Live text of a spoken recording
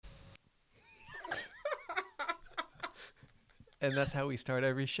And that's how we start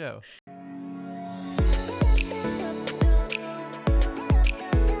every show.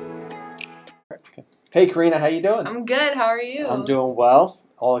 Hey, Karina, how you doing? I'm good. How are you? I'm doing well.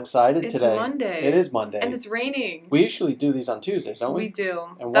 All excited It's today. Monday. It is Monday. And it's raining. We usually do these on Tuesdays, don't we? We do.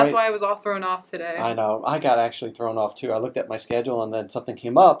 And That's why I was all thrown off today. I know. I got actually thrown off, too. I looked at my schedule, and then something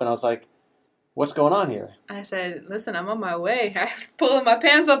came up, and I was like, what's going on here? I said, listen, I'm on my way. I was pulling my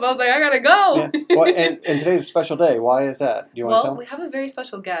pants up. I was like, I got to go. Yeah. Well, and today's a special day. Why is that? Do you want to tell? Well, we have a very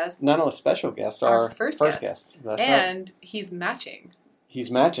special guest. Not only a special guest, our first guest. That's and right. he's matching. He's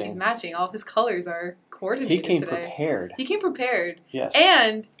matching. He's matching. All of his colors are coordinated He came today. prepared. He came prepared. Yes.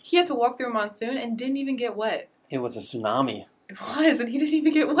 And he had to walk through a monsoon and didn't even get wet. It was a tsunami. It was, and he didn't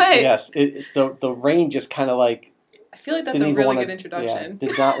even get wet. Yes. The rain just kind of like... I feel like that's a really good introduction. Yeah,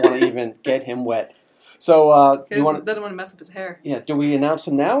 did not want to even get him wet. So, you doesn't want to mess up his hair. Yeah, do we announce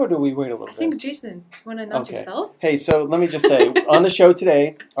him now or do we wait a little bit? I think, Jason, you want to announce yourself? Hey, so let me just say, on the show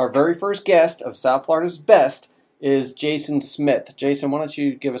today, our very first guest of South Florida's Best is Jason Smith. Jason, why don't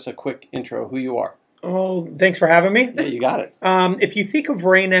you give us a quick intro, who you are? Oh, thanks for having me. Yeah, you got it. If you think of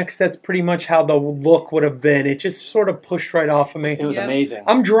Rain-X, that's pretty much how the look would have been. It just sort of pushed right off of me. It was amazing.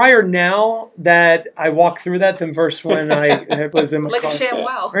 I'm drier now that I walk through that than versus when I was in my like car. a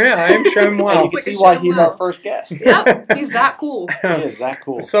ShamWow. Yeah, I am ShamWow. And you can see why he's our first guest. Yep, he's that cool. He is that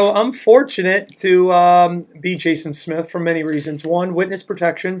cool. So I'm fortunate to be Jason Smith for many reasons. One, witness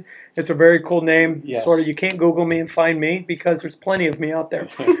protection. It's a very cool name. Yes. Sort of, you can't Google me and find me because there's plenty of me out there.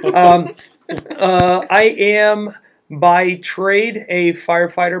 I am by trade a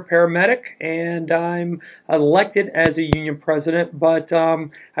firefighter paramedic, and I'm elected as a union president. But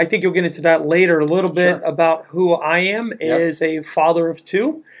I think you'll get into that later a little bit about who I am. Is a father of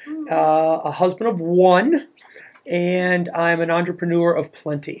two, a husband of one, and I'm an entrepreneur of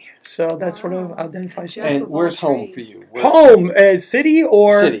plenty. So that sort of identifies me. And where's home for you? Home, city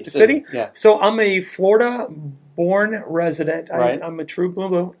or city? Yeah. So I'm a Florida-born resident. Right. I'm a true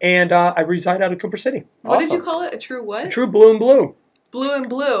blue, and I reside out of Cooper City. What did you call it? A true what? A true blue and blue. Blue and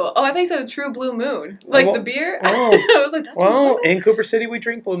blue. Oh, I thought you said a true blue moon, like the beer. Oh, I was like, that's in Cooper City we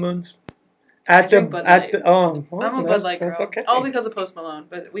drink blue moons. I'm a Bud Light girl. That's okay. All because of Post Malone,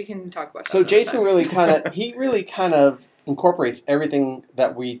 but we can talk about that. So Jason really kind of incorporates everything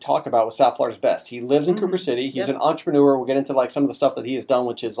that we talk about with South Florida's Best. He lives in Cooper City. He's an entrepreneur. We'll get into like some of the stuff that he has done,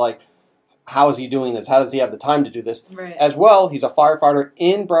 which is like, how is he doing this? How does he have the time to do this? Right. As well, he's a firefighter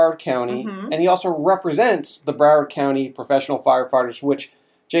in Broward County, and he also represents the Broward County Professional Firefighters, which,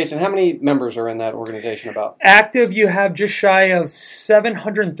 Jason, how many members are in that organization about? Active, you have just shy of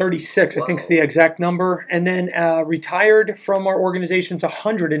 736, I think is the exact number. And then retired from our organization's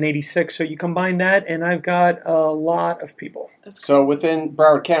 186. So you combine that, and I've got a lot of people. So within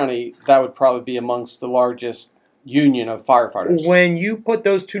Broward County, that would probably be amongst the largest union of firefighters. When you put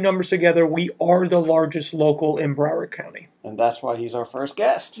those two numbers together, we are the largest local in Broward County. And that's why he's our first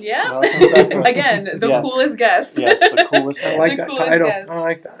guest. Yeah. Again, the coolest guest. Yes, the coolest guest. I like that title. I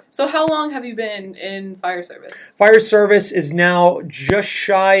like that. So how long have you been in fire service? Fire service is now just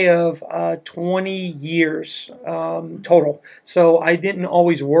shy of 20 years total. So I didn't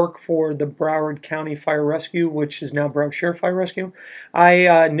always work for the Broward County Fire Rescue, which is now Broward Sheriff Fire Rescue.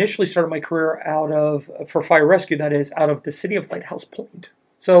 I initially started my career for fire rescue, that is, out of the city of Lighthouse Point.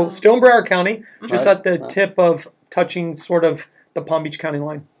 So still in Broward County, just at the tip of touching sort of the Palm Beach County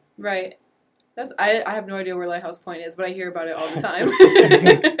line. Right. I have no idea where Lighthouse Point is, but I hear about it all the time.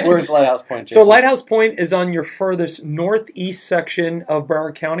 Where's Lighthouse Point, Jason? So Lighthouse Point is on your furthest northeast section of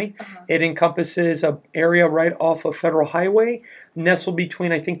Broward County. It encompasses an area right off of Federal Highway, nestled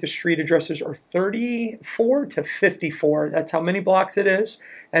between, I think the street addresses are 34 to 54. That's how many blocks it is.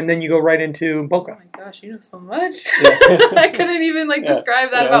 And then you go right into Boca. Oh my gosh, you know so much. I couldn't even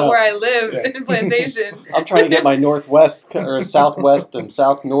describe that about where I live in Plantation. I'm trying to get my northwest or southwest and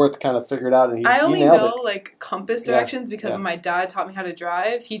south north kind of figured out, and I only know compass directions because when my dad taught me how to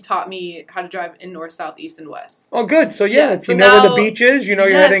drive, he taught me how to drive in north, south, east, and west. Oh, good. So if you know where the beach is, you know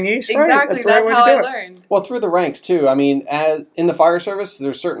you're heading east, right? Exactly. That's how I learned. Well, through the ranks too. I mean, as in the fire service,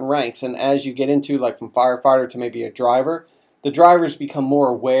 there's certain ranks, and as you get into like from firefighter to maybe a driver, the drivers become more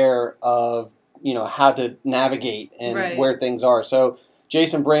aware of how to navigate and where things are. So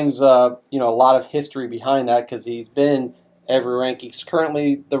Jason brings a lot of history behind that because he's been every rank. He's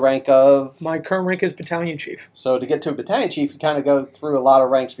currently the rank of... My current rank is battalion chief. So to get to a battalion chief, you kind of go through a lot of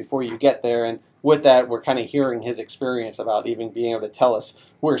ranks before you get there. And with that, we're kind of hearing his experience about even being able to tell us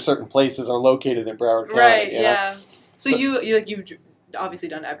where certain places are located in Broward County. Right, yeah. So you've obviously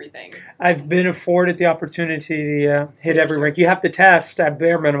done everything. I've been afforded the opportunity to hit every rank. You have to test at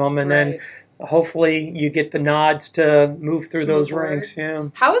bare minimum, and then hopefully you get the nods to move through To those move forward. ranks. Yeah.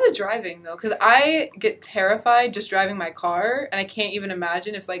 How is it driving though? Because I get terrified just driving my car, and I can't even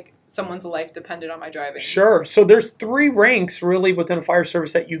imagine if like someone's life depended on my driving. Sure. So there's 3 ranks really within a fire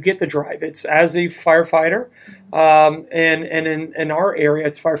service that you get to drive. It's as a firefighter, and in our area,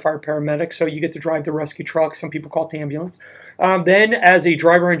 it's firefighter paramedic. So you get to drive the rescue truck. Some people call it the ambulance. Then as a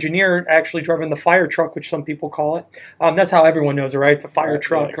driver engineer, actually driving the fire truck, which some people call it. That's how everyone knows it, right? It's a fire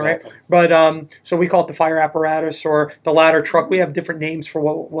truck, exactly. right? But so we call it the fire apparatus or the ladder truck. We have different names for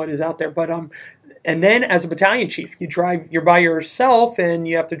what is out there. But and then as a battalion chief, you're by yourself and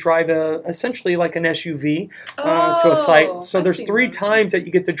you have to drive essentially like an SUV to a site. So there's 3 times that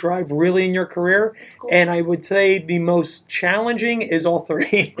you get to drive really in your career. Cool. And I would say the most challenging is all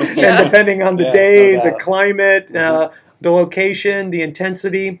 3. Yeah. And depending on the Yeah, day, no the doubt. climate, the location, the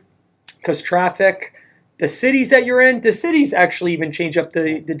intensity, because traffic, the cities that you're in, the cities actually even change up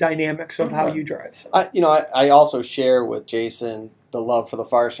the dynamics of how you drive. So. I also share with Jason the love for the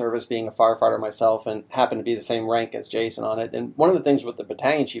fire service, being a firefighter myself, and happen to be the same rank as Jason on it. And one of the things with the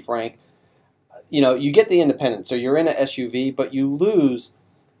battalion chief rank, you get the independence. So you're in an SUV, but you lose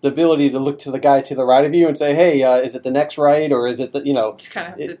the ability to look to the guy to the right of you and say, "Hey, is it the next right, or is it the Just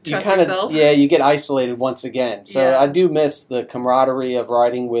kind of have to you trust kind yourself. of you get isolated once again." So Yeah. I do miss the camaraderie of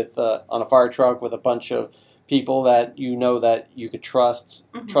riding with on a fire truck with a bunch of people that that you could trust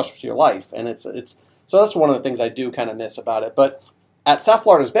with your life, and it's so that's one of the things I do kind of miss about it. But at South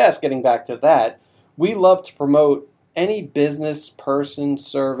Florida's Best, getting back to that, we love to promote any business, person,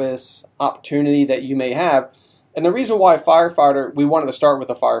 service, opportunity that you may have. And the reason why we wanted to start with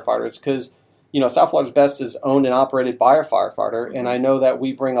a firefighter is because, South Florida's Best is owned and operated by a firefighter. And I know that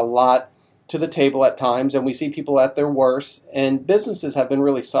we bring a lot to the table at times, and we see people at their worst. And businesses have been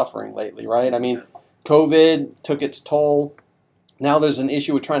really suffering lately, right? I mean, COVID took its toll. Now there's an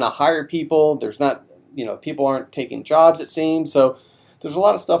issue with trying to hire people. There's not, people aren't taking jobs, it seems. So there's a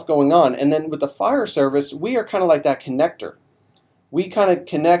lot of stuff going on. And then with the fire service, we are kind of like that connector. We kind of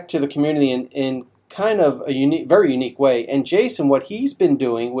connect to the community in kind of a very unique way. And Jason, what he's been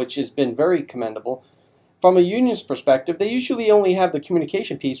doing, which has been very commendable, from a union's perspective, they usually only have the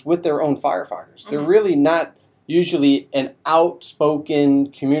communication piece with their own firefighters. They're really not usually an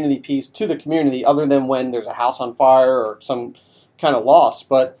outspoken community piece to the community, other than when there's a house on fire or some kind of loss.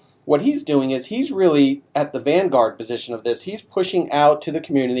 But what he's doing is he's really at the vanguard position of this. He's pushing out to the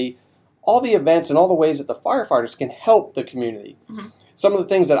community all the events and all the ways that the firefighters can help the community. Some of the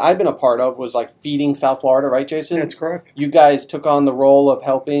things that I've been a part of was like feeding South Florida, right, Jason? That's correct. You guys took on the role of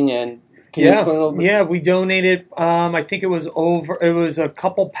helping, and can you explain a little bit? Yeah, we donated. I think it was a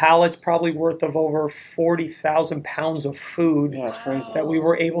couple pallets, probably worth of over 40,000 pounds of food. Yeah, it's crazy. That we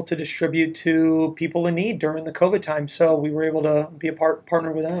were able to distribute to people in need during the COVID time. So we were able to be a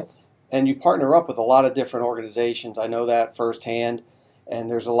partner with that. And you partner up with a lot of different organizations. I know that firsthand. And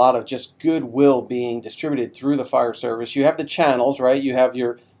there's a lot of just goodwill being distributed through the fire service. You have the channels, right? You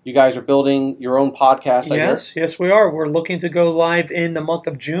guys are building your own podcast, I guess. Yes, we are. We're looking to go live in the month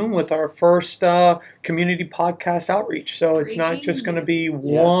of June with our first community podcast outreach. So it's not just going to be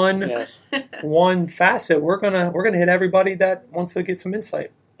one facet. We're gonna hit everybody that wants to get some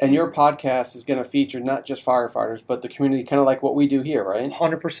insight. And your podcast is going to feature not just firefighters, but the community, kind of like what we do here, right?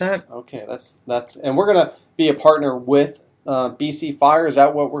 100%. Okay, that's, and we're going to be a partner with BC Fire. Is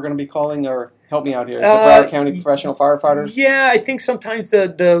that what we're going to be calling, or help me out here? Is it Broward County Professional Firefighters? Yeah, I think sometimes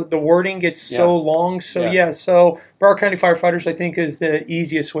the wording gets so long. So so Broward County Firefighters, I think, is the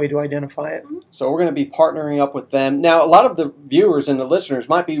easiest way to identify it. So we're going to be partnering up with them. Now, a lot of the viewers and the listeners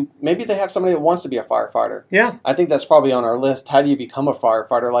maybe they have somebody that wants to be a firefighter. Yeah. I think that's probably on our list. How do you become a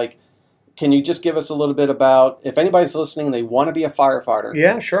firefighter? Like, can you just give us a little bit about, if anybody's listening and they want to be a firefighter?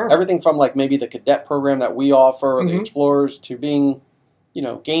 Yeah, sure. Everything from like maybe the cadet program that we offer, or the explorers, to being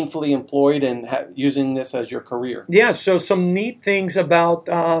gainfully employed and using this as your career. Yeah, so some neat things about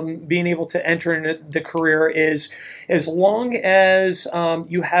being able to enter into the career is as long as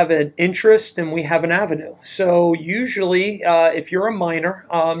you have an interest and we have an avenue. So usually, if you're a minor,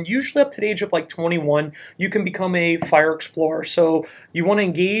 usually up to the age of like 21, you can become a fire explorer. So you want to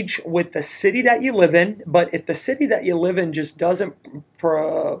engage with the city that you live in, but if the city that you live in just doesn't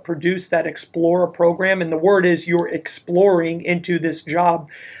produce that explorer program, and the word is you're exploring into this job,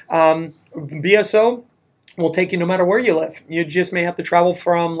 BSO will take you no matter where you live. You just may have to travel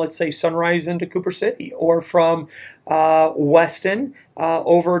from, let's say, Sunrise into Cooper City, or from Weston,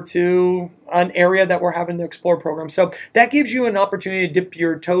 over to an area that we're having the Explore program. So that gives you an opportunity to dip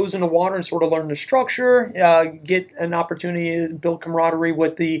your toes in the water and sort of learn the structure, get an opportunity to build camaraderie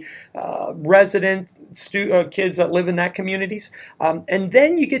with the resident kids that live in that communities. And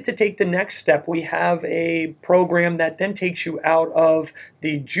then you get to take the next step. We have a program that then takes you out of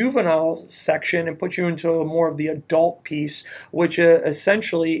the juvenile section and puts you into more of the adult piece, which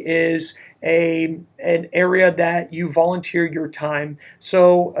essentially is an area that you volunteer your time.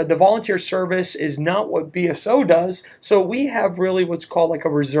 So the volunteer service is not what BSO does. So we have really what's called like a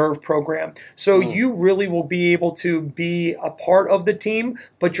reserve program. So you really will be able to be a part of the team,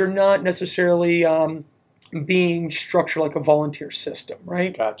 but you're not necessarily being structured like a volunteer system,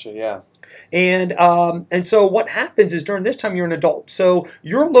 right? Gotcha, yeah. And so what happens is during this time you're an adult. So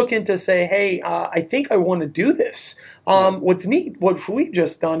you're looking to say, hey, I think I want to do this. What's neat, what we've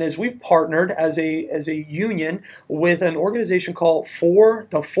just done is we've partnered as a union with an organization called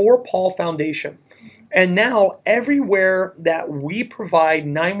the For Paul Foundation. And now everywhere that we provide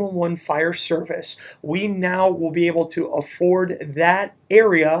 911 fire service, we now will be able to afford that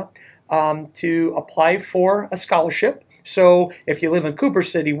area to apply for a scholarship. So if you live in Cooper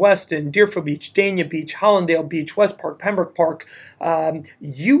City, Weston, Deerfield Beach, Dania Beach, Hollandale Beach, West Park, Pembroke Park,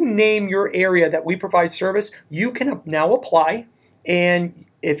 you name your area that we provide service, you can now apply. And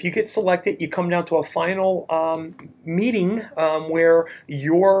if you get selected, you come down to a final meeting where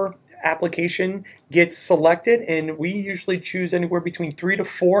your application gets selected, and we usually choose anywhere between 3 to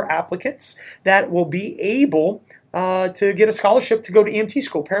 4 applicants that will be able to get a scholarship to go to EMT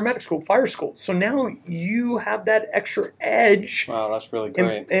school, paramedic school, fire school. So now you have that extra edge. Wow, that's really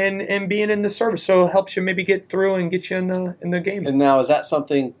great. And being in the service, so it helps you maybe get through and get you in the game. And now, is that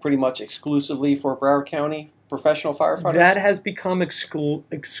something pretty much exclusively for Broward County professional firefighters? That has become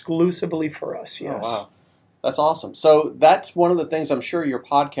exclusively for us. Yes. Oh, wow, that's awesome. So that's one of the things, I'm sure, your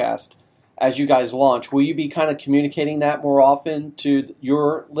podcast, as you guys launch, will you be kind of communicating that more often to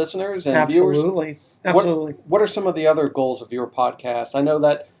your listeners and viewers? Absolutely. What are some of the other goals of your podcast? I know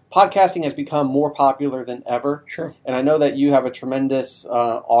that podcasting has become more popular than ever. Sure. And I know that you have a tremendous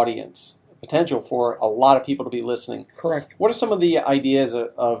audience, potential for a lot of people to be listening. Correct. What are some of the ideas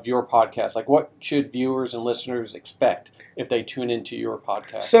of your podcast? Like, what should viewers and listeners expect if they tune into your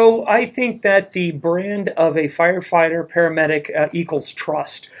podcast? So I think that the brand of a firefighter, paramedic equals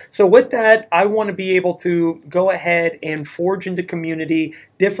trust. So with that, I want to be able to go ahead and forge into community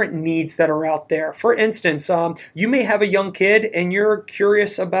different needs that are out there. For instance, you may have a young kid and you're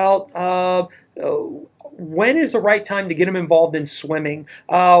curious about when is the right time to get them involved in swimming?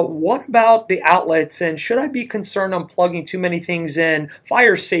 What about the outlets? And should I be concerned on plugging too many things in?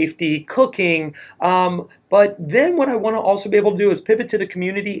 Fire safety, cooking. But then what I want to also be able to do is pivot to the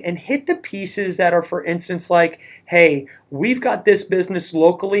community and hit the pieces that are, for instance, like, hey, we've got this business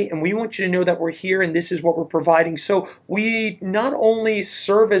locally and we want you to know that we're here and this is what we're providing. So we not only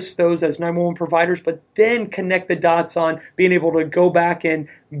service those as 911 providers, but then connect the dots on being able to go back and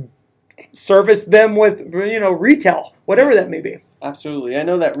service them with, retail, whatever that may be. Absolutely. I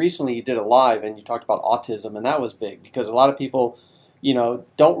know that recently you did a live and you talked about autism, and that was big because a lot of people,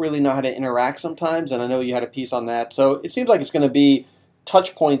 don't really know how to interact sometimes, and I know you had a piece on that. So it seems like it's going to be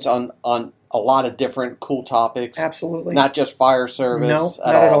touch points on a lot of different cool topics. Absolutely. Not just fire service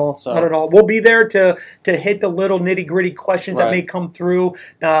at all. So. Not at all. We'll be there to hit the little nitty-gritty questions that may come through.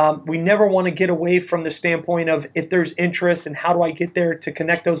 We never want to get away from the standpoint of if there's interest and how do I get there to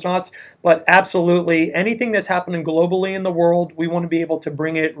connect those dots. But absolutely, anything that's happening globally in the world, we want to be able to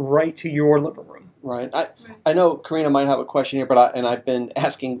bring it right to your living room. Right. I know Karina might have a question here, but I've been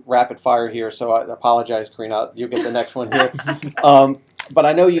asking rapid fire here, so I apologize, Karina. You'll get the next one here. But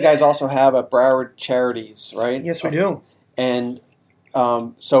I know you guys also have a Broward Charities, right? Yes, we do. And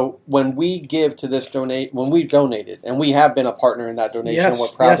so when we give to this when we've donated, and we have been a partner in that donation, and we're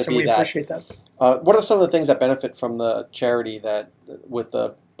proud to be that. Yes, and we appreciate that. What are some of the things that benefit from the charity with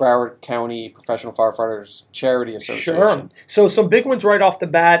the Broward County Professional Firefighters Charity Association? Sure. So some big ones right off the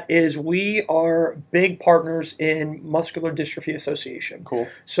bat is we are big partners in Muscular Dystrophy Association. Cool.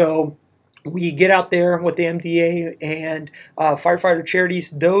 So we get out there with the MDA and firefighter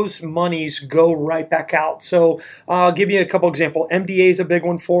charities. Those monies go right back out. So I'll give you a couple examples. MDA is a big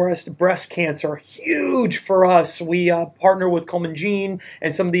one for us. Breast cancer, huge for us. We partner with Coleman Jean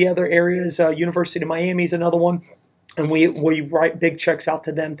and some of the other areas. University of Miami is another one. And we write big checks out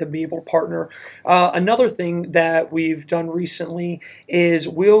to them to be able to partner. Another thing that we've done recently is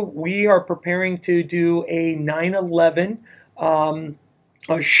we are preparing to do a 9/11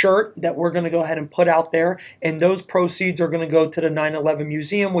 a shirt that we're going to go ahead and put out there, and those proceeds are going to go to the 9/11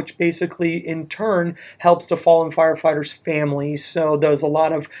 Museum, which basically in turn helps the fallen firefighters' families. So there's a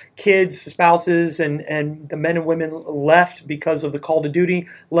lot of kids, spouses, and the men and women left because of the call to duty,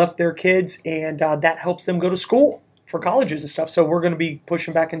 left their kids, and that helps them go to school for colleges and stuff. So we're going to be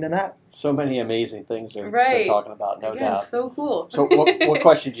pushing back into that. So many amazing things they're Right. talking about, no Again, doubt. so cool. So what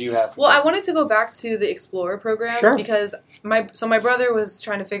question do you have? For Well, I Justin? wanted to go back to the Explorer program Sure. because my brother was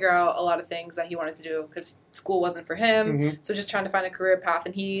trying to figure out a lot of things that he wanted to do because school wasn't for him. Mhm. So just trying to find a career path,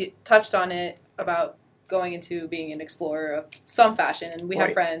 and he touched on it about going into being an explorer of some fashion. And we have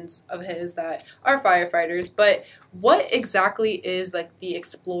Right. friends of his that are firefighters. But what exactly is like the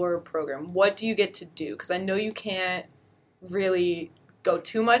Explorer program? What do you get to do? Because I know you can't really go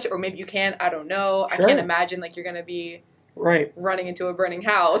too much, or maybe you can. I don't know. Sure. I can't imagine like you're gonna be Right. running into a burning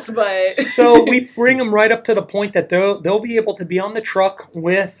house, but So we bring them right up to the point that they'll be able to be on the truck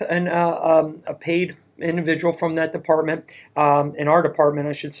with a paid individual from that department, in our department,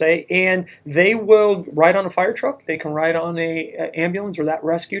 I should say, and they will ride on a fire truck. They can ride on a ambulance or that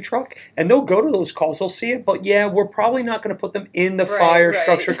rescue truck, and they'll go to those calls. They'll see it, but yeah, we're probably not going to put them in the Right, fire right.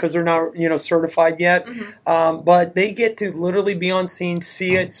 structure because they're not, certified yet. Mhm. But they get to literally be on scene,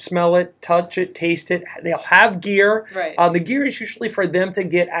 see it, smell it, touch it, taste it. They'll have gear. Right. The gear is usually for them to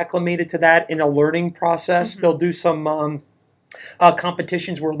get acclimated to that in a learning process. Mhm. They'll do some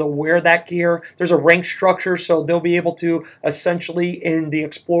competitions where they'll wear that gear. There's a rank structure, so they'll be able to essentially, in the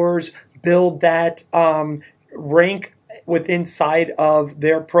Explorers, build that rank inside of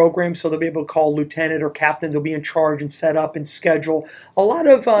their program. So they'll be able to call lieutenant or captain. They'll be in charge and set up and schedule. A lot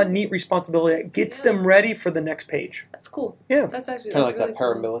of neat responsibility that gets them ready for the next page. That's cool. Yeah. That's actually Kind of that's like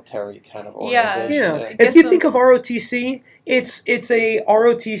really that cool. paramilitary kind of Yeah. organization. Yeah. It If gets you them- think of ROTC, it's a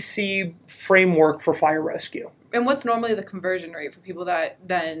ROTC framework for fire rescue. And what's normally the conversion rate for people that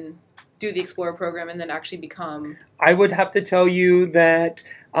then do the Explorer program and then actually become? I would have to tell you that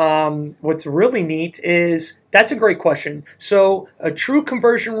what's really neat is that's a great question. So a true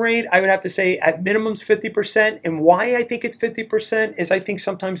conversion rate, I would have to say at minimum is 50%. And why I think it's 50% is I think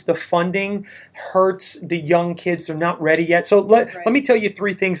sometimes the funding hurts the young kids. They're not ready yet. So let me tell you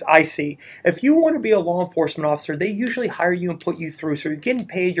three things I see. If you want to be a law enforcement officer, they usually hire you and put you through. So you're getting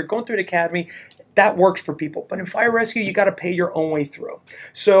paid, you're going through the academy. That works for people. But in fire rescue, you got to pay your own way through.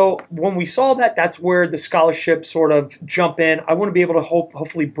 So when we saw that, that's where the scholarship sort of jump in. I want to be able to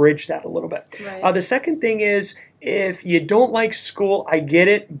hopefully bridge that a little bit. Right. The second thing is, if you don't like school, I get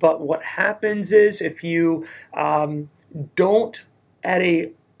it. But what happens is if you don't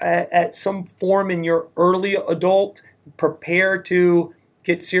at some form in your early adult prepare to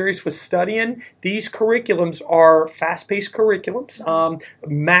get serious with studying, these curriculums are fast-paced curriculums,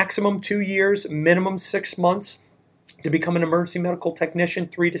 maximum 2 years, minimum 6 months. To become an emergency medical technician,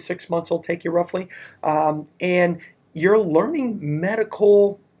 3 to 6 months will take you roughly. And you're learning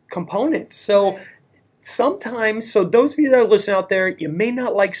medical components. So sometimes, so those of you that are listening out there, you may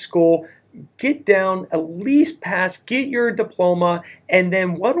not like school, get down, at least pass, get your diploma, and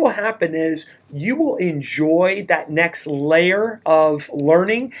then what will happen is you will enjoy that next layer of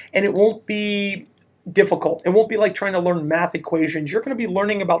learning, and it won't be difficult. It won't be like trying to learn math equations. You're going to be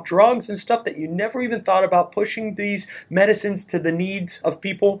learning about drugs and stuff that you never even thought about, pushing these medicines to the needs of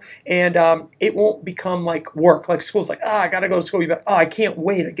people, and it won't become like work, like school's like, I got to go to school. I can't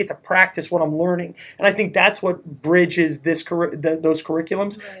wait. I get to practice what I'm learning, and I think that's what bridges those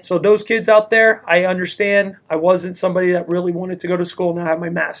curriculums. Right. So those kids out there, I understand. I wasn't somebody that really wanted to go to school. Now I have my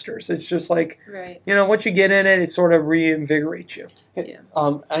master's. It's just like, Right. once you get in it, it sort of reinvigorates you. Yeah.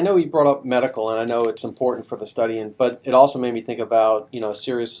 I know you brought up medical, and I know it's important for the studying, but it also made me think about,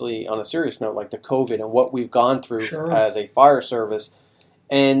 seriously, on a serious note, like the COVID and what we've gone through Sure. as a fire service.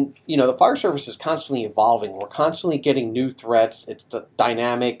 And, the fire service is constantly evolving. We're constantly getting new threats. It's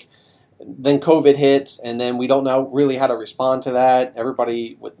dynamic. Then COVID hits, and then we don't know really how to respond to that.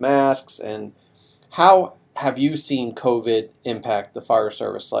 Everybody with masks. And how have you seen COVID impact the fire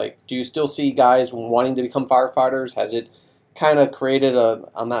service? Like, do you still see guys wanting to become firefighters? Has it kind of created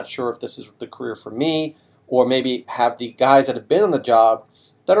I'm not sure if this is the career for me, or maybe have the guys that have been on the job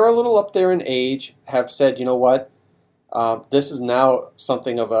that are a little up there in age have said, you know what, this is now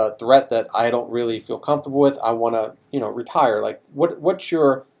something of a threat that I don't really feel comfortable with. I want to, retire. Like, what's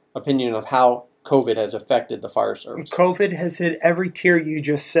your opinion of how COVID has affected the fire service? COVID has hit every tier you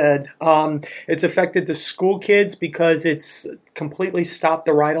just said. It's affected the school kids because it's completely stopped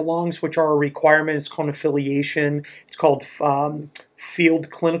the ride-alongs, which are a requirement. It's called affiliation. It's called field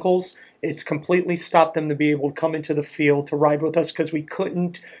clinicals. It's completely stopped them to be able to come into the field to ride with us because we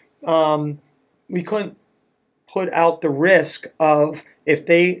couldn't put out the risk of if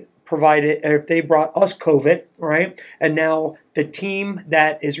they provided, or if they brought us COVID, right? And now the team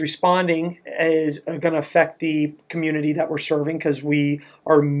that is responding is going to affect the community that we're serving because we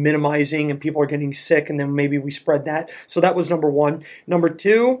are minimizing and people are getting sick, and then maybe we spread that. So that was number one. Number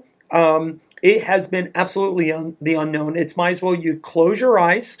two, it has been absolutely the unknown. It's might as well you close your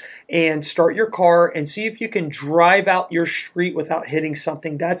eyes and start your car and see if you can drive out your street without hitting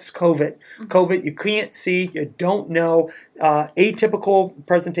something. That's COVID. Mm-hmm. COVID, you can't see, you don't know. Atypical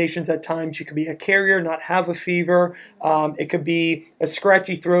presentations at times. You could be a carrier, not have a fever. It could be a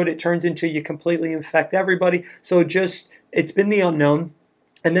scratchy throat. It turns into you completely infect everybody. So just, it's been the unknown.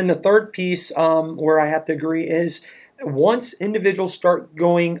 And then the third piece where I have to agree is, once individuals start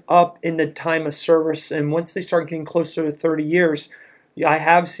going up in the time of service and once they start getting closer to 30 years, I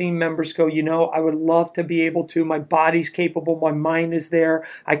have seen members go, I would love to be able to, my body's capable, my mind is there,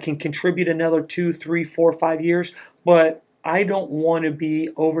 I can contribute another 2, 3, 4, 5 years, but I don't want to be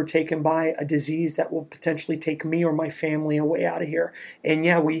overtaken by a disease that will potentially take me or my family away out of here. And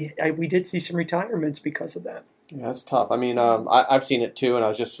yeah, we did see some retirements because of that. Yeah, that's tough. I mean, I've seen it too, and I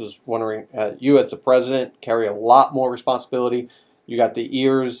was wondering, you as the president carry a lot more responsibility. You got the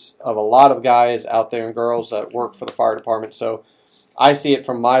ears of a lot of guys out there and girls that work for the fire department. So I see it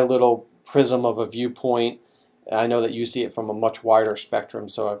from my little prism of a viewpoint. I know that you see it from a much wider spectrum,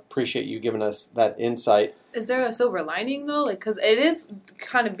 so I appreciate you giving us that insight. Is there a silver lining, though? Because it is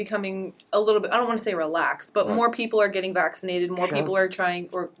kind of becoming a little bit, I don't want to say relaxed, but more people are getting vaccinated, more people are trying,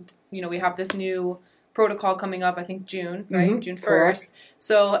 or, we have this new protocol coming up, I think June, right? Mm-hmm. June 1st. Correct.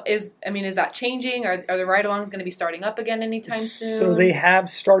 So is that changing? Are the ride-alongs going to be starting up again anytime soon? So they have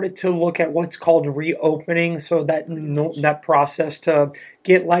started to look at what's called reopening, so that process to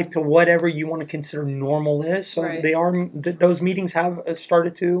get life to whatever you want to consider normal is. So they are those meetings have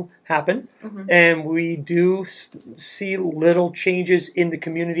started to happen, and we do see little changes in the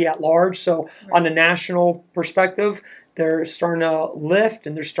community at large. So on a national perspective, they're starting to lift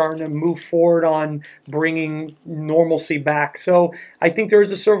and they're starting to move forward on bringing normalcy back. So I think there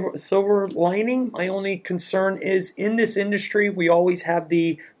is a silver lining. My only concern is in this industry, we always have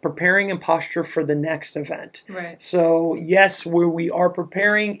the preparing and posture for the next event. Right. So yes, where we are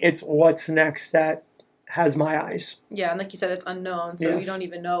preparing, it's what's next that has my eyes. Yeah, and like you said, it's unknown, so you don't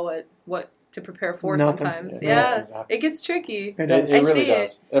even know what to prepare for. Nothing. Sometimes. Yeah, exactly. It gets tricky. It really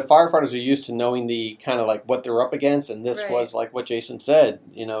does. Firefighters are used to knowing the kind of like what they're up against, and this was like what Jason said,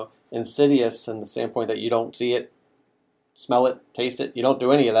 insidious in the standpoint that you don't see it, smell it, taste it. You don't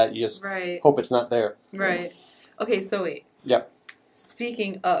do any of that. You just hope it's not there. Right. Okay, so wait. Yep.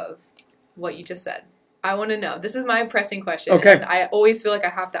 Speaking of what you just said, I want to know. This is my pressing question. Okay. And I always feel like I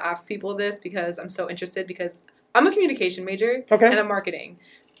have to ask people this because I'm so interested, because I'm a communication major and I'm marketing.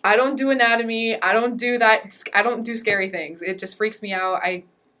 I don't do anatomy. I don't do that. I don't do scary things. It just freaks me out. I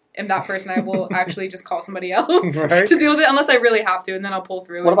am that person. I will actually just call somebody else to deal with it unless I really have to, and then I'll pull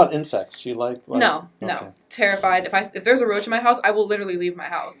through. What about insects? You like? No. Terrified. If there's a roach in my house, I will literally leave my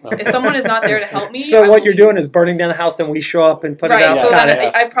house. If someone is not there to help me, so what you're doing is burning down the house, then we show up and put it out. So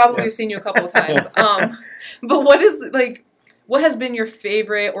I've probably seen you a couple of times. But what has been your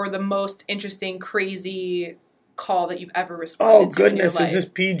favorite or the most interesting, crazy call that you've ever responded to? Oh goodness, is this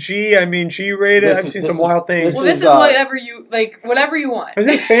PG? I mean, G-rated. I've seen some wild things. Well, this is whatever you like. Whatever you want. Is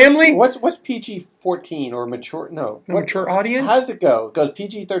it family? What's PG-14 or mature? No, mature audience. How does it go? It goes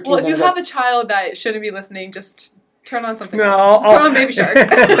PG-13. Well, if you have a child that shouldn't be listening, just turn on something. No, turn on Baby Shark.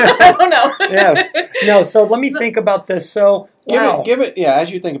 I don't know. Yes. No. So let me think about this. So give it. Yeah,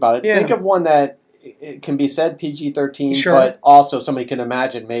 as you think about it, think of one that it can be said PG-13, but also somebody can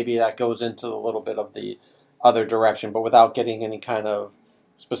imagine maybe that goes into a little bit of the other direction, but without getting any kind of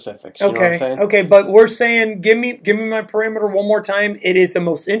specifics. You know what I'm saying? Okay, but we're saying, give me my parameter one more time. It is the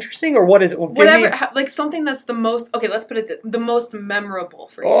most interesting, or what is it? Whatever, like something that's the most. Okay, let's put it the most memorable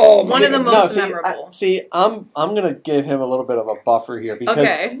for you. Oh, one of the most memorable. I'm gonna give him a little bit of a buffer here because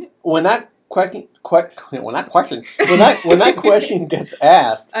when that question gets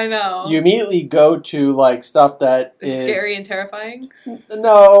asked, I know you immediately go to like stuff that is scary and terrifying.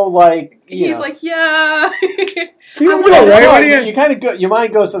 No, like he's like, yeah. You kind of go. Your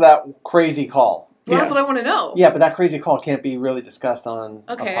mind goes to that crazy call. Well, that's what I want to know. Yeah, but that crazy call can't be really discussed on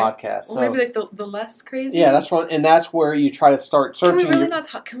a podcast. Well, maybe like the less crazy. Yeah, that's right, and that's where you try to start searching. Can we really not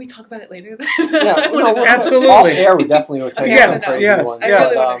talk? Can we talk about it later? Absolutely. Off air, we definitely would take some crazy ones.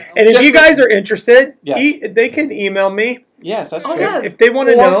 Yes. And if you guys are interested, they can email me. Yes, that's true. Yeah. If they want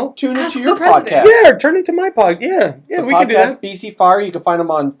to know, tune into your podcast. Yeah, turn into my podcast. Yeah, we can do that. BC Fire. You can find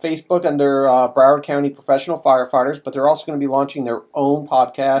them on Facebook under Broward County Professional Firefighters, but they're also going to be launching their own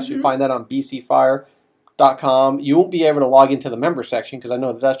podcast. You find that on bcfire.com firefighter.com. You won't be able to log into the member section because I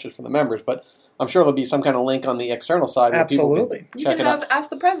know that that's just for the members, but I'm sure there'll be some kind of link on the external side where people Absolutely. can You check can it have out. Ask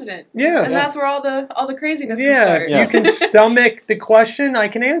the President. Yeah. And that's where all the craziness can Yeah, start. if Yeah. you can stomach the question, I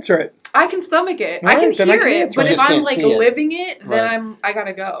can answer it. I can stomach it. Right, I can then I hear can it. answer But it. if You just I'm can't like see it. living it, then Right. I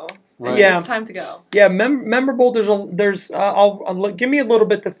gotta go. Right. Yeah. It's time to go. Yeah, memorable. I'll give me a little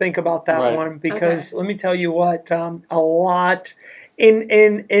bit to think about that Right. one because let me tell you what, a lot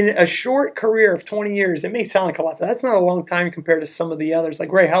in a short career of 20 years. It may sound like a lot, but that's not a long time compared to some of the others.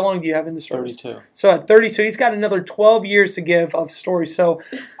 Like Ray, how long do you have in the service? 32. So at 30, so he's got another 12 years to give of stories. So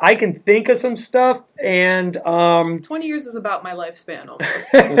I can think of some stuff, and 20 years is about my lifespan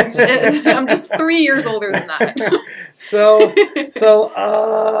almost. I'm just 3 years older than that. so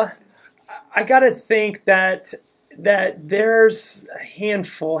I got to think that there's a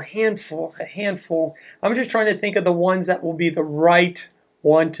handful. I'm just trying to think of the ones that will be the right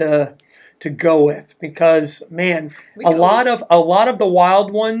one to go with because man, We a can lot of the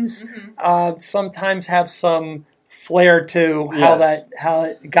wild ones Mhm. sometimes have some flair to Yes. how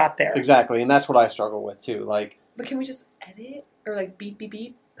it got there. Exactly, and that's what I struggle with too. Like, But can we just edit? Or like beep, beep,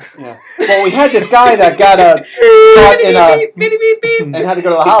 beep? yeah. Well, we had this guy that got caught in a Beep, beep, beep, beep, and had to go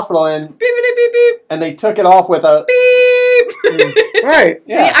to the hospital, and beep, beep, beep, beep, and they took it off with a. beep. Right.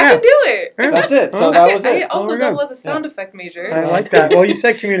 Yeah. See, I can do it. That's it. So Oh. that was I it. also Oh, double yeah. as a sound effect major. I like that. Well, you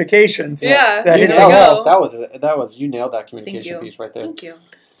said communications. Yeah. That You hits there nailed we home. go. that was you nailed that communication you. piece right there. Thank you.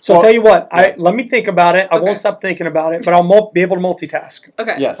 So Well, I'll tell you what, yeah. let me think about it. I Okay. won't stop thinking about it, but I'll be able to multitask.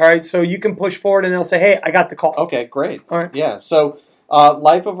 Okay. Yes. All right, so you can push forward and they'll say, hey, I got the call. Okay, great. All right. Yeah. So,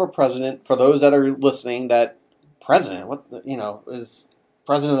 life of a president. For those that are listening, that president, is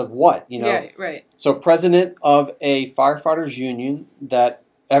president of what? Yeah, right. So, president of a firefighters union that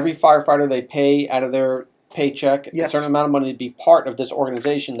every firefighter they pay out of their paycheck a Yes. certain amount of money to be part of this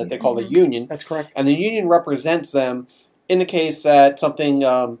organization that they call the Mhm. union, That's correct. and the union represents them in the case that something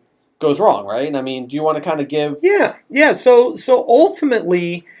goes wrong, right? I mean, do you want to kind of give? Yeah. So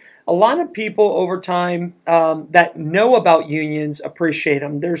ultimately, a lot of people over time that know about unions appreciate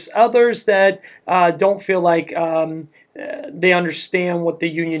them. There's others that don't feel like they understand what the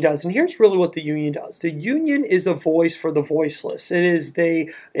union does. And here's really what the union does. The union is a voice for the voiceless. It's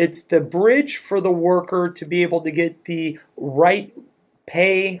the bridge for the worker to be able to get the right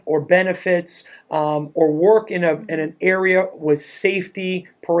pay or benefits or work in an area with safety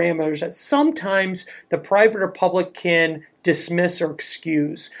parameters that sometimes the private or public can dismiss or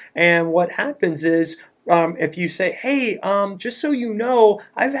excuse. And what happens is if you say, hey, just so you know,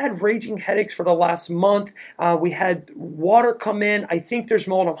 I've had raging headaches for the last month. We had water come in. I think there's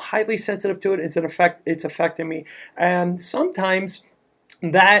mold. I'm highly sensitive to it. It's affecting me. And sometimes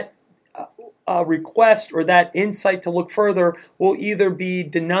that request or that insight to look further will either be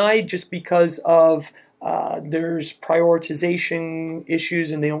denied just because of there's prioritization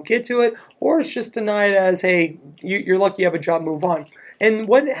issues and they don't get to it, or it's just denied as, hey, you're lucky you have a job, move on. And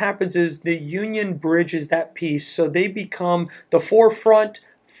what happens is the union bridges that piece, so they become the forefront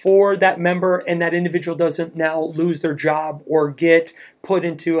for that member, and that individual doesn't now lose their job or get put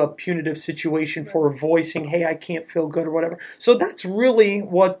into a punitive situation for voicing, hey, I can't feel good or whatever. So that's really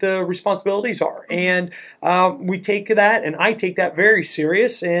what the responsibilities are. And we take that, and I take that very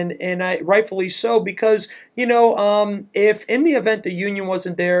serious, and I rightfully so, because, if in the event the union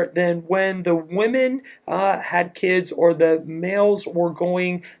wasn't there, then when the women had kids or the males were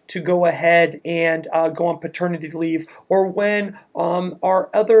going to go ahead and go on paternity leave, or when our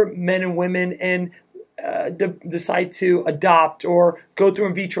other men and women and decide to adopt or go through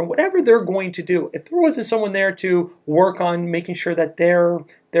in vitro, whatever they're going to do, if there wasn't someone there to work on making sure that there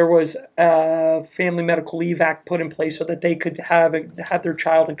was a Family Medical Leave Act put in place so that they could have their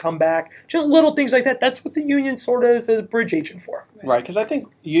child and come back, just little things like that, that's what the union sort of is a bridge agent for. Right, because I think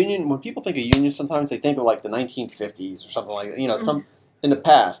when people think of union, sometimes they think of like the 1950s or something like that, some in the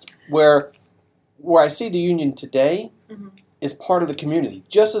past, where I see the union today is part of the community,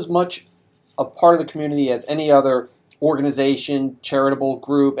 just as much a part of the community as any other organization, charitable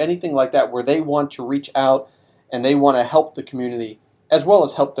group, anything like that, where they want to reach out and they want to help the community as well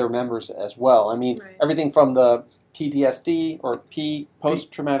as help their members as well. I mean, everything from the PTSD or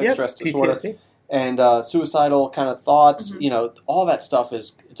post-traumatic stress disorder, PTSD. and suicidal kind of thoughts, all that stuff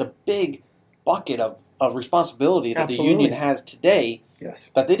it's a big bucket of responsibility that Absolutely. the union has today Yes.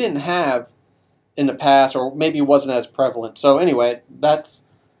 that they didn't have in the past, or maybe it wasn't as prevalent. So anyway,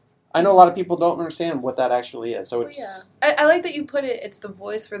 I know a lot of people don't understand what that actually is. So it's I like that you put it, it's the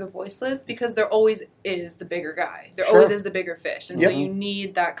voice for the voiceless, because there always is the bigger guy. There Sure. always is the bigger fish. And Yep. so you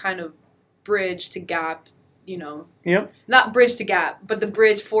need that kind of bridge to gap, Yep. not bridge to gap, but the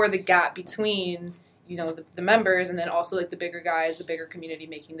bridge for the gap between, the members, and then also like the bigger guys, the bigger community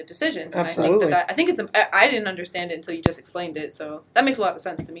making the decisions. And Absolutely. I think I didn't understand it until you just explained it, so that makes a lot of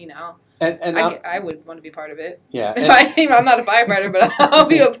sense to me now. And I would want to be part of it. yeah. I'm not a firefighter, but I'll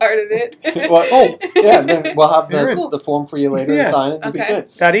be a part of it. Well, yeah, then we'll have Cool. the form for you later Yeah. to sign it. It'll be Okay. good.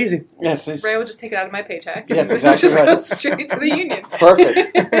 That easy. Yes, it's Ray will just take it out of my paycheck. Yes, exactly Just right. go straight to the union.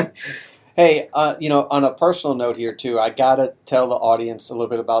 perfect. Hey, on a personal note here too, I gotta tell the audience a little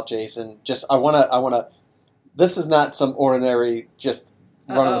bit about Jason. Just I wanna. This is not some ordinary, just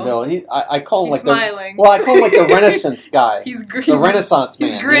run of the mill. I call him He's like smiling. I call him like the Renaissance guy, He's the Renaissance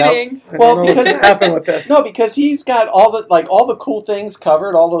man. He's grinning. I Well, don't know what's because- going to happen with this. No, because he's got all the cool things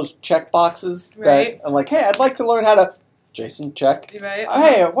covered, all those check boxes Right. that I'm like, hey, I'd like to learn how to. Jason, check. Right?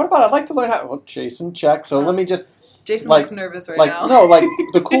 Hey, what about I'd like to learn how? Well, Jason, check. So let me just Jason like- looks nervous right like now. no, like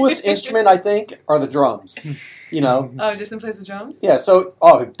the coolest instrument I think are the drums. You know. Oh, Jason plays the drums? Yeah. So,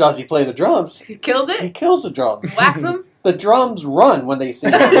 does he play the drums? He kills He it? kills the drums. Whacks him? The drums run when they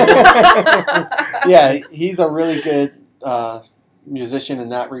sing. Yeah. Yeah, he's a really good musician in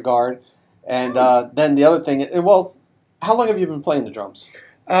that regard. And then the other thing, well, how long have you been playing the drums?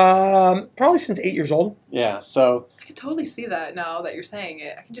 Probably since 8 years old. Yeah, so I can totally see that now that you're saying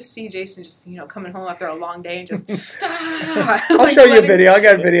it. I can just see Jason just, coming home after a long day and just... I'll show you a video. I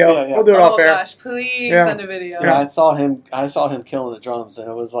got a video. Yeah, yeah. We'll do it Oh off air. gosh, please Yeah. send a video. yeah, I saw him killing the drums, and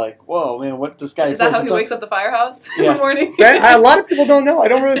it was like, whoa, man, what this guy Is that plays how the he drums. wakes up the firehouse in Yeah. the morning? A lot of people don't know. I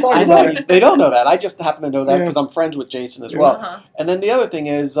don't really talk I about know it. they don't know that. I just happen to know that Yeah. because I'm friends with Jason as Yeah. well. Uh-huh. And then the other thing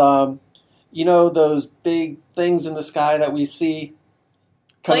is, those big things in the sky that we see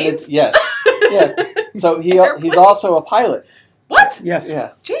coming in. Planes? Yes. Yeah. So he's Airplanes? also a pilot. Yes.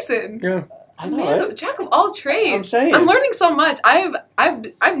 Yeah. Jason. Yeah. I know, Man, right? jack of all trades. I'm saying. I'm learning so much.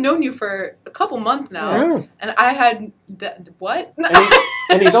 I've known you for a couple months now, Yeah. and I had what?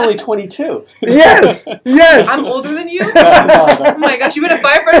 And he's only 22. Yes. Yes. I'm older than you. No. Oh my gosh, you've been a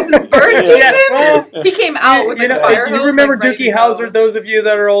firefighter since birth, Yeah. Jason. Well, He came out with like a fire hose. you remember like, ready to Doogie go. Howser? Those of you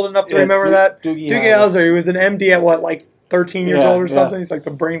that are old enough to remember that, Doogie Doogie Howser. Howser. He was an MD at what, like 13 years Yeah, old or yeah. something. He's like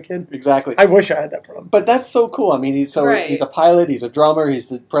the brain kid. Exactly. I wish I had that problem. But that's so cool. I mean, he's Right. a pilot. He's a drummer. He's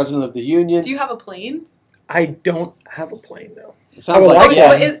the president of the union. Do you have a plane? I don't have a plane though. It sounds I would like like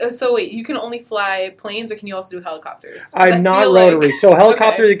yeah. one. So wait, you can only fly planes, or can you also do helicopters? 'Cause I'm I not feel rotary. like- So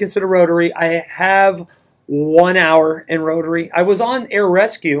helicopter Okay. is considered rotary. I have 1 hour in rotary. I was on air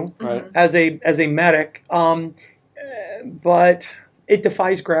rescue Right. as a medic, but it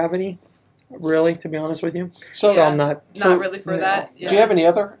defies gravity. Really, to be honest with you. So, So I'm not. Not really for no. that. do you have any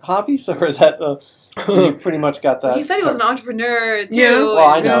other hobbies, or is that you pretty much got that? He said he was an entrepreneur too. Yeah. Well,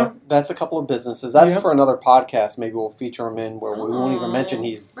 I and- know that's a couple of businesses. That's Yeah. for another podcast. Maybe we'll feature him in where we won't even Oh. mention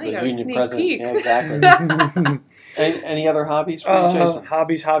he's Now the you got a union sneak president. peek. Yeah, exactly. any other hobbies for you, Jason?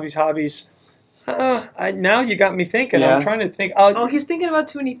 Hobbies. Now you got me thinking. Yeah. I'm trying to think. Oh, he's thinking about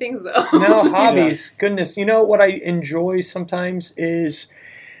too many things though. No, hobbies. Goodness. You know what I enjoy sometimes is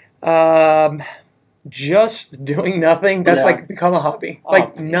just doing nothing. That's Yeah. like become a hobby. Oh,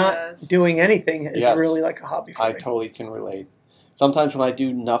 Like not Yes. doing anything is Yes. really like a hobby for I me. totally can relate. Sometimes when I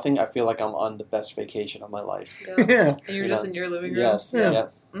do nothing, I feel like I'm on the best vacation of my life. Yeah. Yeah. And you're just in your living room. Yes. Yeah. Yeah.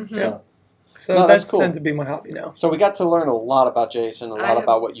 Mhm. So, So No, that's that cool. tends to be my hobby now. so we got to learn a lot about Jason, a lot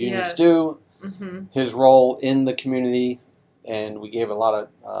about what unions yes. do, Mhm. his role in the community, and we gave a lot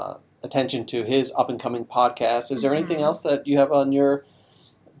of attention to his up and coming podcast. Is there anything Mhm. else that you have on your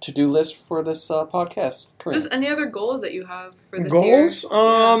to-do list for this podcast? Corinne? Just any other goals that you have for this Goals?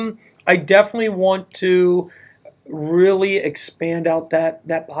 year? I definitely want to really expand out that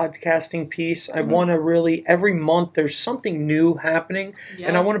podcasting piece. I Mhm. want to really every month there's something new happening. Yeah.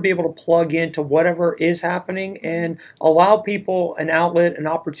 And I want to be able to plug into whatever is happening and allow people an outlet, an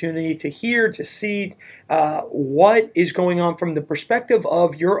opportunity to hear, to see what is going on from the perspective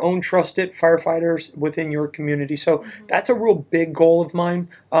of your own trusted firefighters within your community. So that's a real big goal of mine.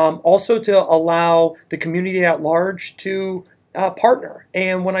 Also to allow the community at large to partner.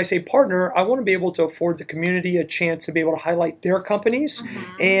 And when I say partner, I want to be able to afford the community a chance to be able to highlight their companies. Mhm.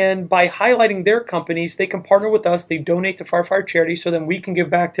 And by highlighting their companies, they can partner with us. They donate to firefighter charities, so then we can give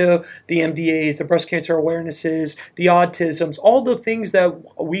back to the MDAs, the breast cancer awarenesses, the autisms, all the things that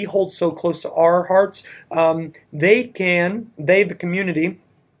we hold so close to our hearts. The community,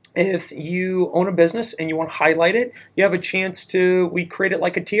 if you own a business and you want to highlight it, you have a chance we create it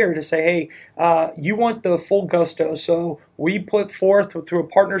like a tier to say, hey, you want the full gusto. So we put forth through a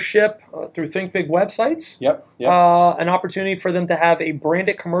partnership through Think Big websites, Yep. an opportunity for them to have a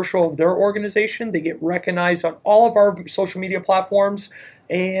branded commercial of their organization. They get recognized on all of our social media platforms.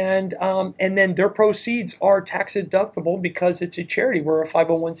 and then their proceeds are tax deductible because it's a charity. We're a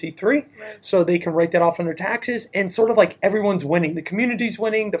 501c3, Right. so they can write that off on their taxes, and sort of like everyone's winning. The community's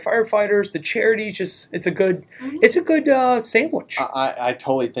winning, the firefighters, the charities. Just it's a good sandwich. I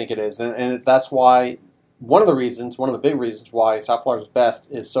totally think it is, and that's why one of the big reasons why South Florida's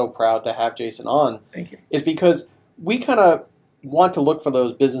Best is so proud to have Jason on. Thank you. Is because we kind of want to look for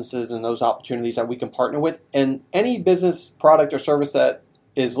those businesses and those opportunities that we can partner with, and any business, product, or service that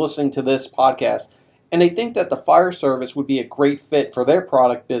is listening to this podcast, and they think that the fire service would be a great fit for their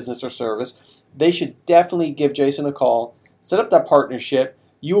product, business, or service, they should definitely give Jason a call, set up that partnership.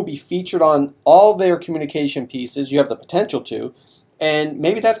 You will be featured on all their communication pieces. You have the potential to, and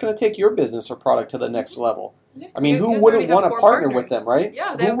maybe that's going to take your business or product to the next level. Yeah, I mean, you who guys wouldn't already have want to 4 partner with partners. them, right?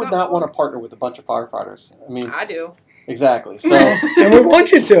 Yeah, Who would not want to partner with a bunch of firefighters? I mean, I do. exactly. So, And we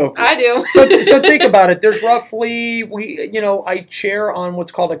want you to. I do. So think about it. There's roughly I chair on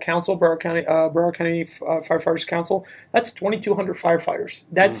what's called a council, Broward County Firefighters Council. That's 2,200 firefighters.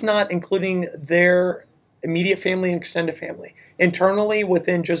 That's not including their immediate family and extended family. Internally,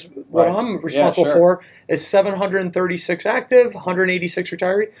 within just what Right. I'm responsible Yeah, sure. for, is 736 active, 186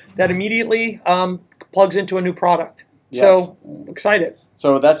 retiree. That immediately plugs into a new product. Yes. So excited.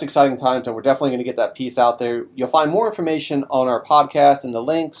 So that's exciting times, and we're definitely going to get that piece out there. You'll find more information on our podcast and the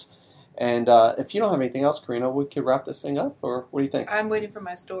links. And if you don't have anything else, Karina, we could wrap this thing up, or what do you think? I'm waiting for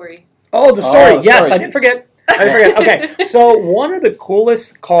my story. Oh, the story. Oh, Yes, sorry. I didn't forget. Okay, so one of the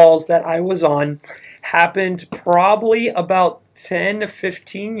coolest calls that I was on happened probably about 10 to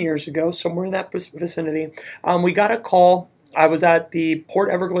 15 years ago, somewhere in that vicinity. We got a call. I was at the Port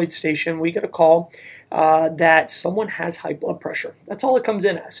Everglades station. We get a call that someone has high blood pressure. That's all it comes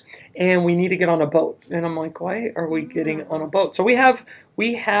in as. And we need to get on a boat. And I'm like, why are we getting on a boat? So we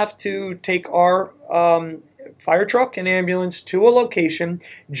have to take our fire truck and ambulance to a location,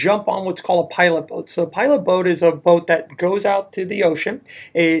 jump on what's called a pilot boat. So a pilot boat is a boat that goes out to the ocean.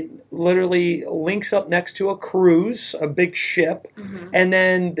 It literally links up next to a cruise, a big ship, and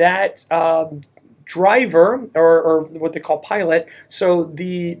then that driver, or what they call pilot, so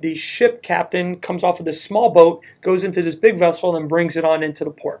the ship captain comes off of this small boat, goes into this big vessel, and brings it on into the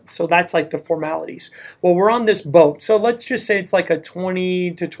port. So that's like the formalities. Well, we're on this boat. So let's just say it's like a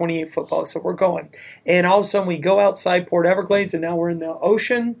 20 to 28 foot boat. So we're going. And all of a sudden we go outside Port Everglades, and now we're in the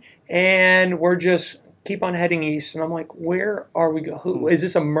ocean, and we're just keep on heading east. And I'm like, where are we going? Who is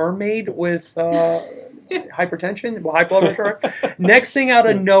this, a mermaid with hypertension, high blood pressure? Next thing out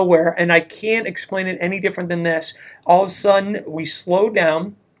of nowhere, and I can't explain it any different than this, all of a sudden we slow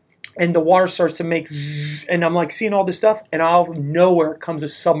down and the water starts to make, and I'm like seeing all this stuff, and out of nowhere comes a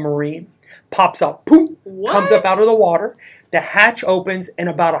submarine, pops up, poof, What? comes up out of the water. The hatch opens, and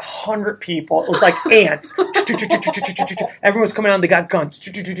about 100 people, it's like ants. Everyone's coming out, they got guns.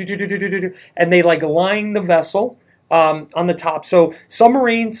 And they like line the vessel on the top. So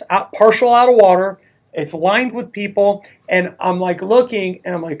submarines, partial out of water, it's lined with people, and I'm like looking,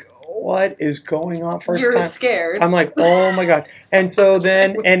 and I'm like, what is going on? You're Time. scared. I'm like, oh my God. And so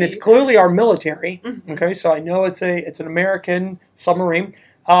then, and it's clearly our military. Okay, so I know it's an American submarine.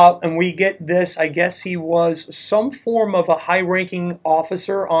 And we get this, I guess he was some form of a high-ranking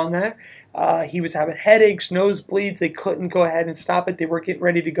officer on that. He was having headaches, nosebleeds. They couldn't go ahead and stop it. They were getting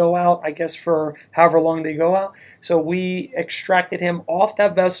ready to go out, I guess, for however long they go out. So we extracted him off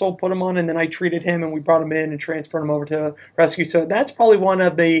that vessel, put him on, and then I treated him, and we brought him in and transferred him over to rescue. So that's probably one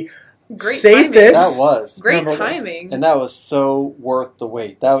of the Great safest. timing. That was. Great Remember this. timing. And that was so worth the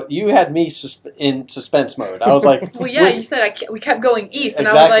wait. You had me in suspense mode. I was like, Well, yeah, you said we kept going east, and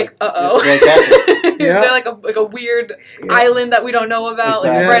Exactly. I was like, uh-oh. Yeah, exactly. Yeah. Is there like a weird island that we don't know about,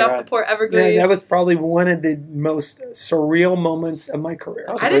 Exactly. like right Yeah. off the Port Everglades? Yeah, that was probably one of the most surreal moments of my career.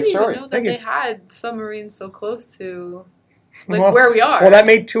 That was a I great didn't story. even know that Thank you. they had submarines so close to like Well- where we are. Well, that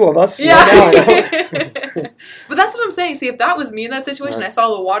made two of us. yeah. Right now I know. But that's what I'm saying. See, if that was me in that situation, Right. I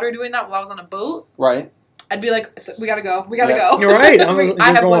saw the water doing that while I was on a boat, Right? I'd be like, we gotta go. We gotta Yeah. go. You're right. I'm I you're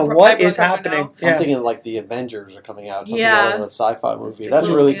have going, high what blood is pressure happening? now. Yeah. I'm thinking like the Avengers are coming out. Something Yeah. out of a sci-fi movie. It's That's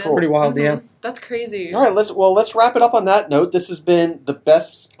cool, really yeah. cool. Pretty wild, yeah. Mhm. That's crazy. All right, let's wrap it up on that note. This has been the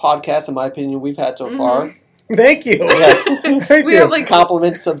best podcast, in my opinion, we've had so far. Thank you. Yes. Thank We you. have like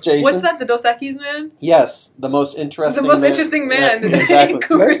Compliments of Jason. what's that? The Dos Equis man? Yes, the most interesting. The most interesting man Yeah, in exactly.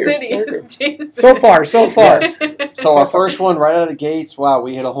 Vancouver Thank you. City Thank is Jason. so far. Yes. So our first one right out of the gates. Wow,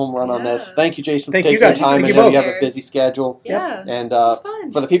 we hit a home run on this. Yeah. Thank you, Jason, Thank for you taking your guys. time. Thank I you know both. you have a busy schedule. Yeah. And This is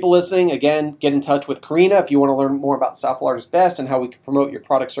fun. for the people listening, again, get in touch with Karina if you want to learn more about South Florida's Best and how we can promote your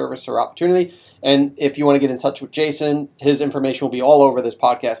product, service, or opportunity. And if you want to get in touch with Jason, his information will be all over this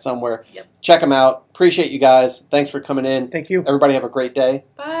podcast somewhere. Yep. Check him out. Appreciate you guys. Thanks for coming in. Thank you. Everybody have a great day.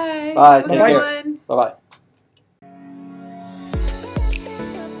 Bye. Bye. Have a Take good care. one. Bye-bye.